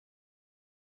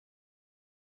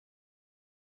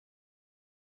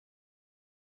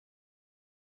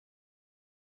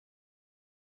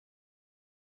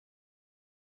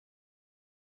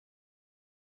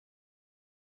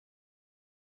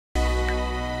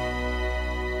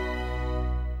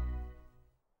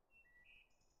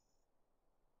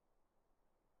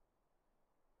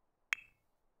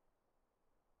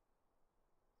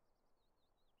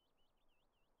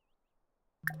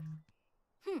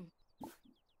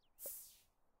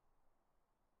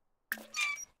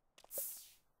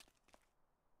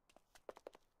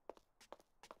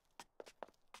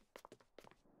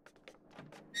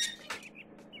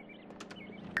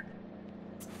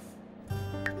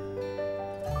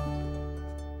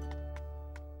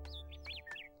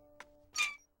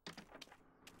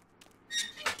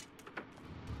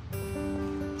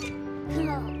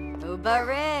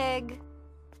Barig,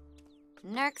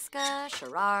 Nerkska,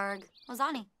 Shararg,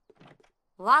 Ozani,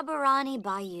 Labarani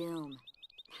Bayum,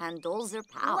 Handolzer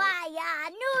Pow. Waya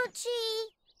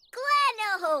Nuchi,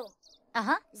 Glenoho.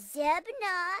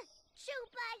 Zebna,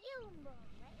 Chubayumbo.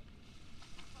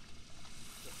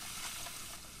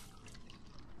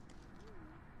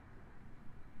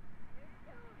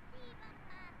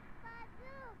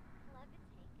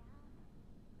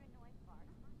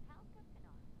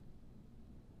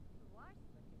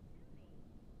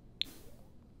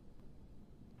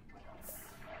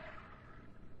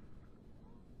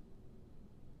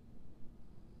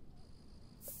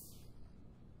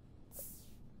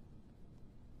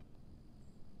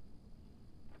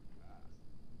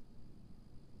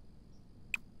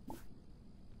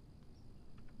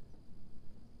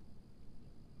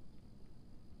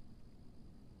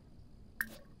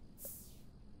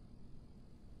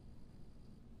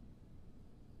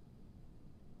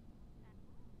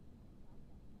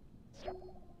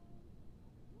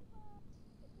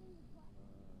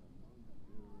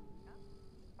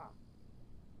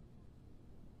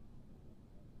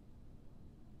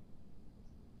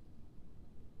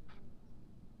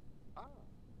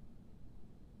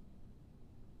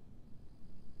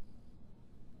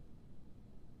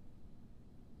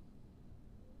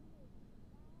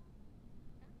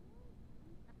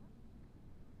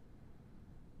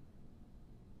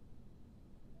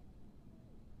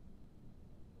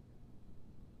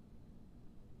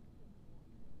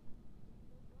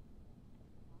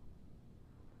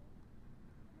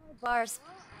 Bars.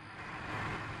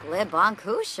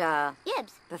 Glibonkusha.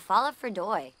 Yibs. Befala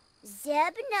Ferdoy.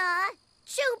 Zebna,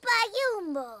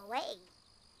 Chubayumbo.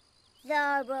 The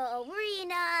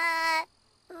arena.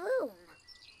 Room.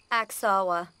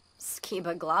 Axawa.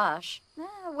 Skiba Glosh.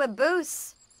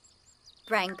 Webus.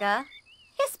 Branka.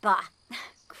 Hispa.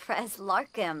 Krez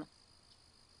Larkim.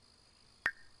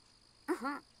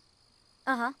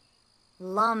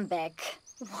 Lumbek.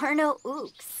 Warno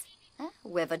Ooks.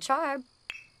 Wiva Charb.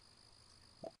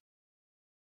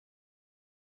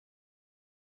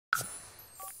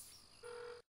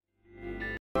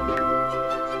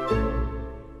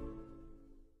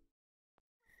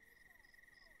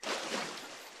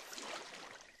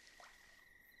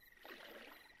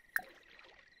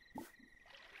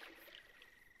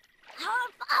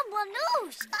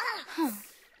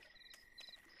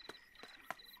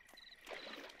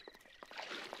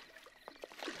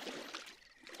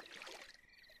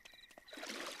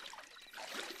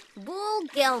 Bull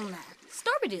Gilma.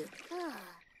 Storbadoo.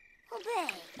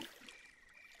 Obey.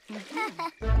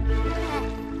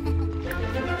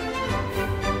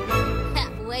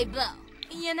 Halfway bow.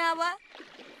 You know what?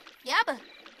 Yabba.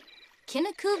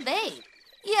 Kinaku Bay.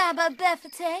 Yabba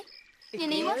Befete. You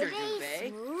need what?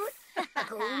 Smooth.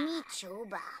 Gumi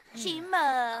Choba.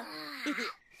 Shima.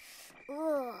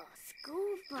 Oh,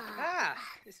 Scuba. Ah,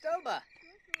 Estoba.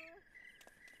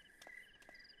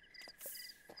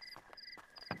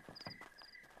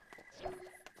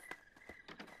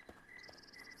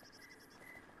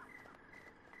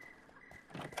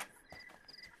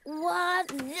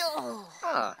 What?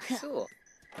 Ah, cool.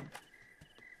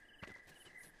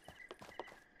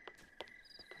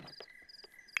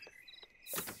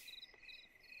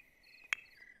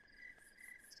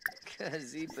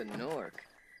 Kazipa Nork.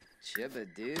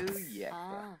 Chibadoo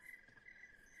Yekba.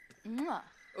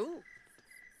 Ooh.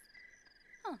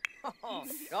 Oh,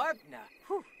 Sharpna.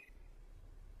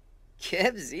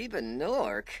 Kebziba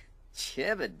Nork.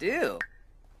 Chibadoo.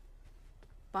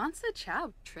 Bonsa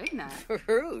Chow Trigna.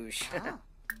 Rouge.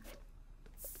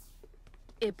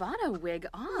 Ibana Wig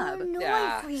Ob.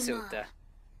 Ah, Suta.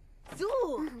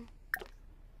 Zoo.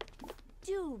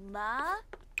 Duma.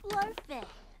 Warfe.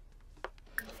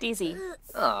 Daisy.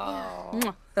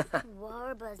 Oh.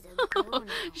 Warba's a gono.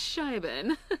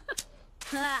 Scheiben.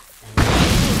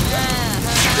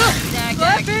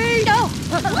 Fluffy! No!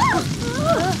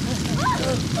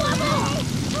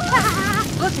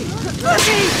 Fluffy!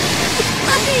 Fluffy!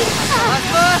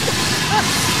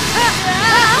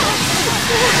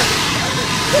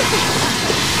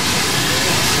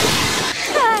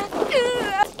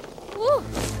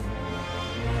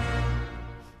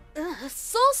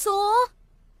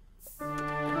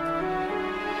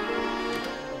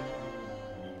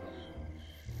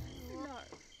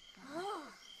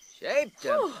 Shaped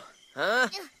him, huh?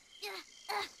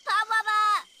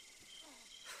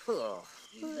 Oh.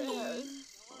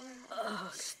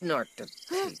 Snart de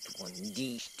Kate one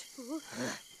dicht.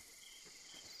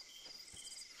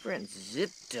 Friend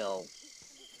Zipto.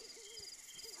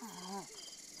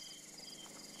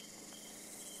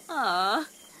 Aw.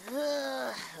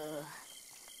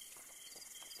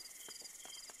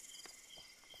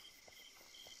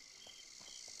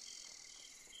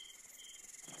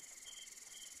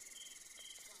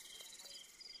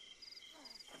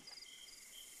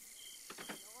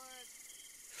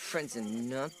 Friends and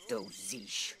not those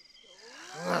zish.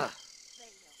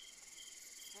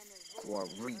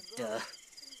 Guarita.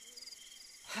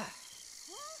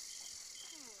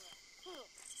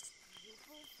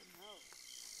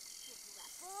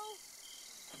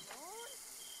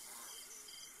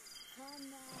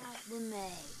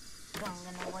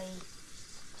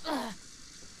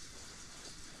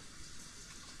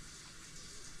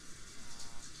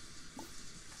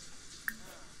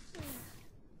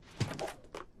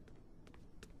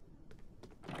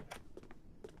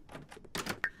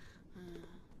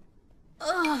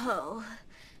 Oh.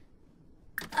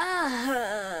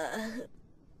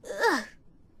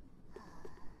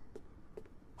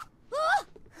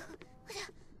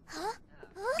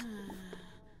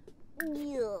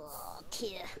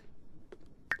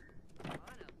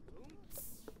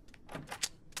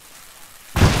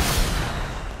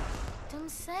 Don't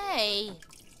say.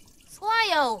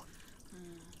 Swio.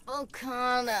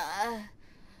 Bocana.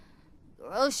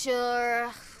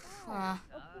 Grocer.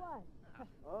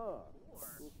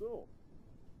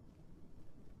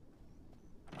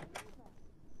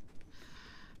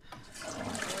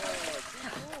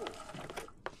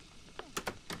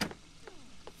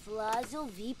 Flazo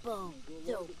Vipo.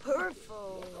 So perfo.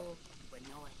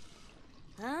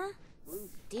 Huh?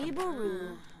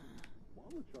 Debaru.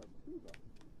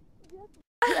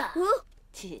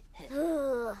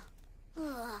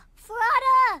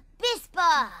 Frada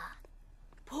Bispa.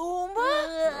 Puma.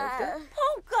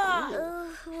 Polka.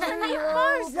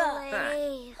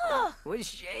 What's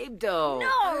shaped though?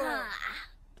 Nora.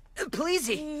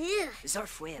 Pleasey.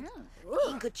 Zarfweb.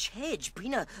 Inga Chedge.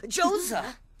 Bina Josa.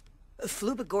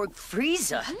 Flubagorg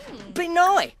Frieza.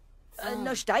 Benoi.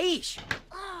 Nostaish.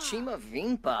 Chima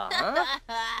Vimpa, huh?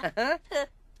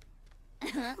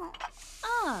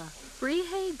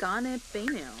 Frihe Ganet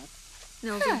Beno.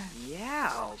 Nilvi.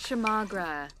 Yeah.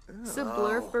 Shamagra.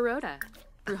 Sublur Baroda.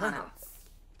 Bruhana.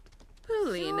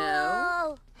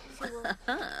 Pulino.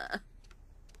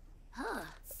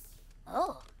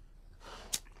 Oh.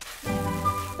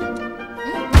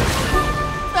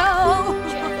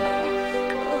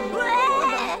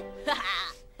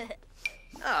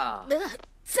 Oh.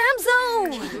 Samzo!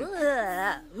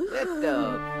 Lipto.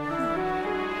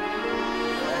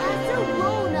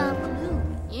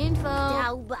 Info.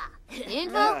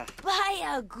 Info.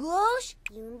 Baya Gosh.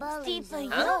 Stipa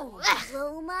Yo.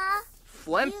 Loma.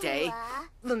 Fuente.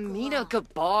 Lamina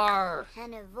Gabar.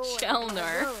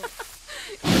 Chelner.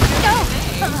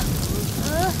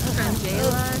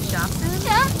 Angela Shopton.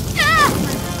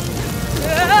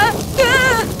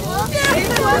 Hey,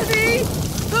 Fluffy!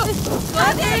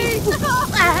 Fluffy!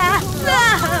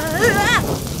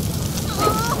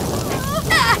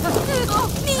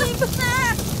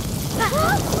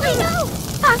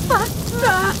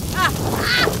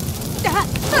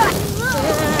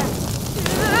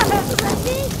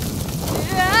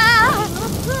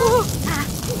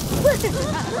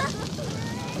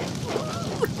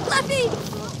 Fluffy!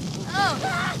 Oh.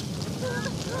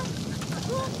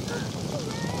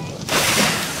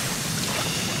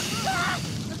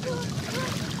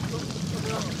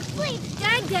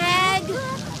 Dag dag!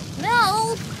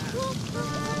 No!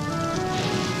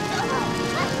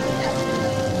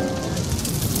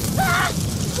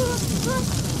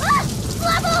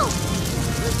 Flubble!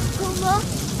 Kuma?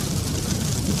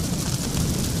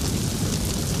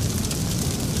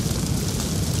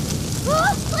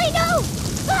 Play-Doh!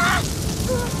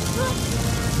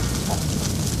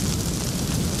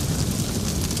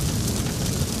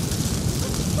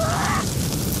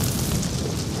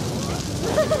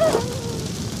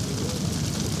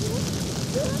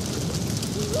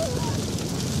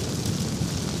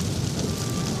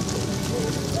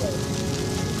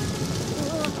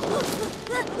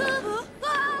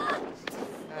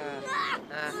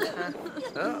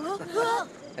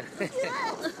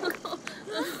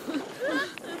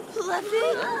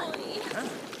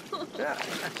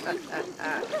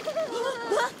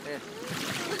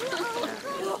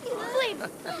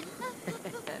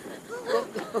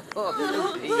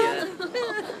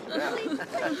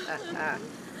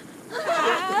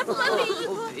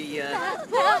 Fluffy,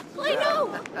 I know!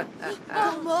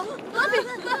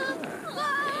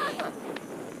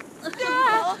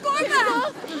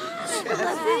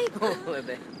 Stephanie!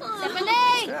 Fluffy! Stephanie!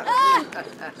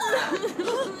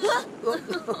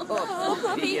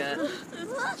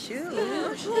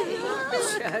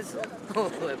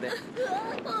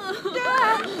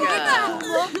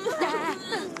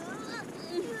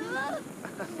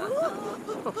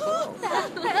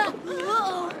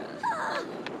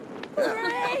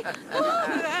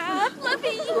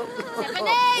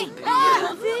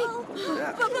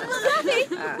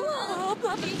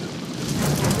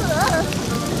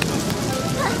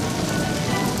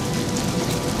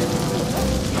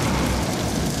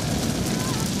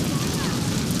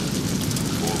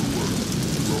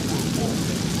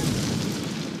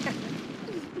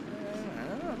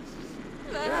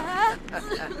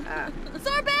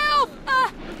 Sorbel!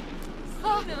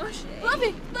 Fluffy!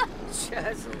 Fluffy!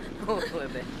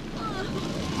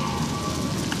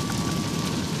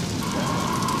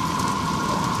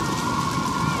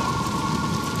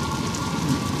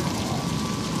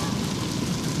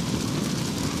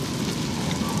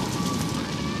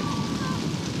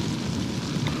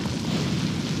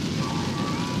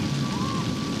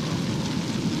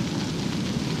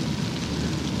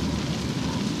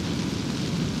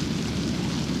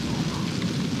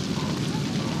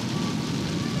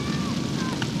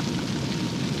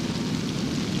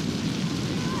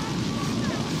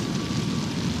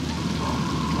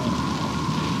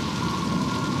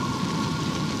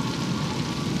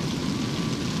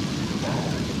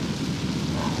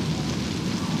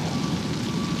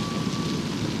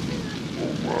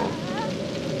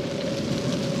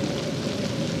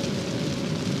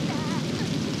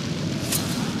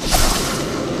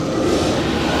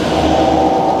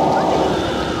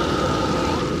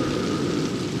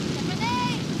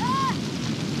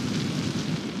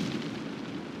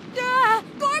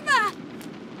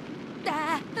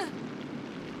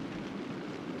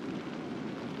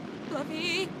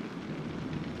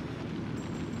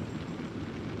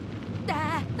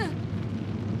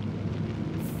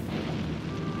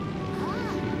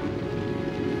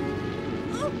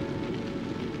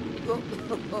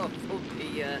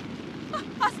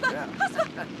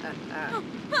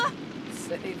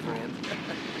 Save for him.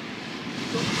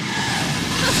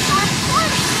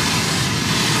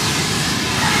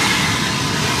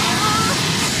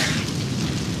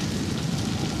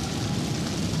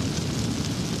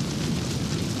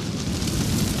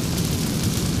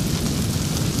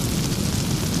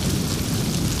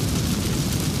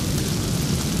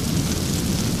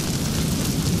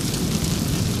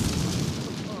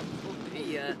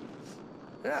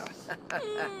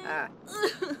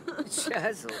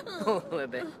 Chazzle,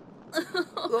 Libby.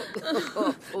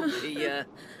 Fobia.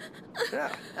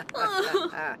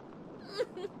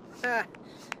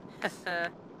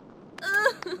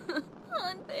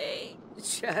 Auntie.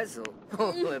 Chazzle,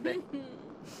 Libby.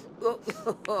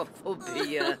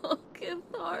 Fobia.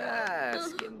 Kithara.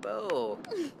 Skimbo.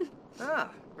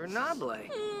 Renable.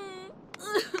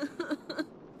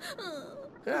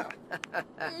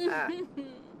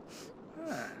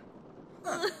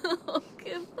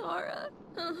 Kithara.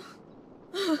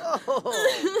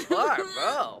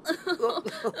 Barbaro.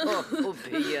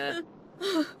 Fobia.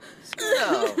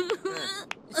 Snow.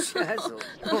 Chazzle,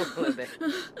 Libby.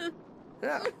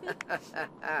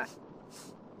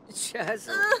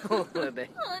 Chazzle, Libby.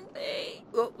 Auntie.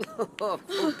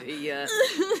 Fobia.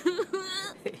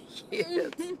 Yes.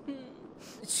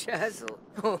 Chazzle,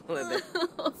 Libby.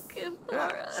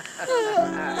 Kithara.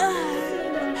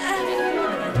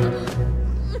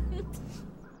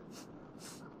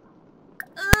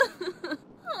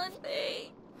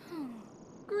 Auntie.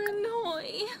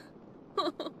 Grinoy.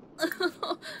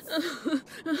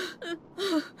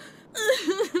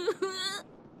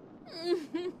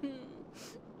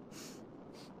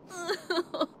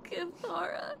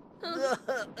 Kithara.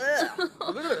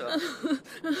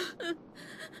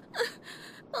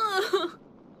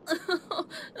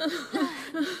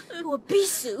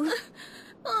 Wabisu.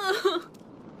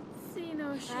 See no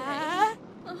shade.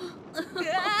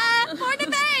 For the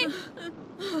babe!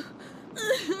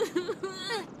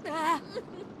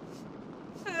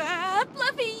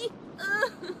 Fluffy!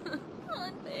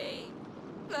 Auntie.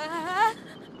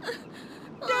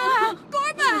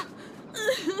 Gorba!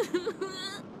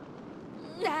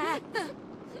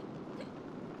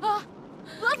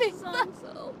 Fluffy! So.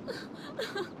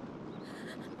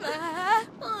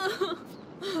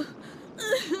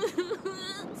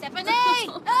 Stephanie!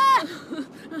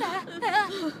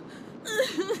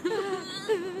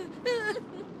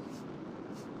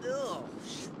 Oh,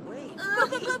 sweet.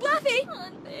 Fluffy! Fluffy!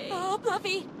 Oh,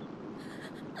 Fluffy!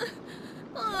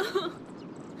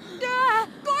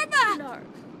 Gorma! No.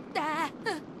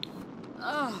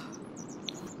 Oh.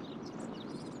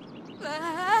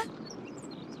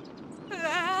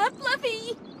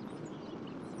 Fluffy!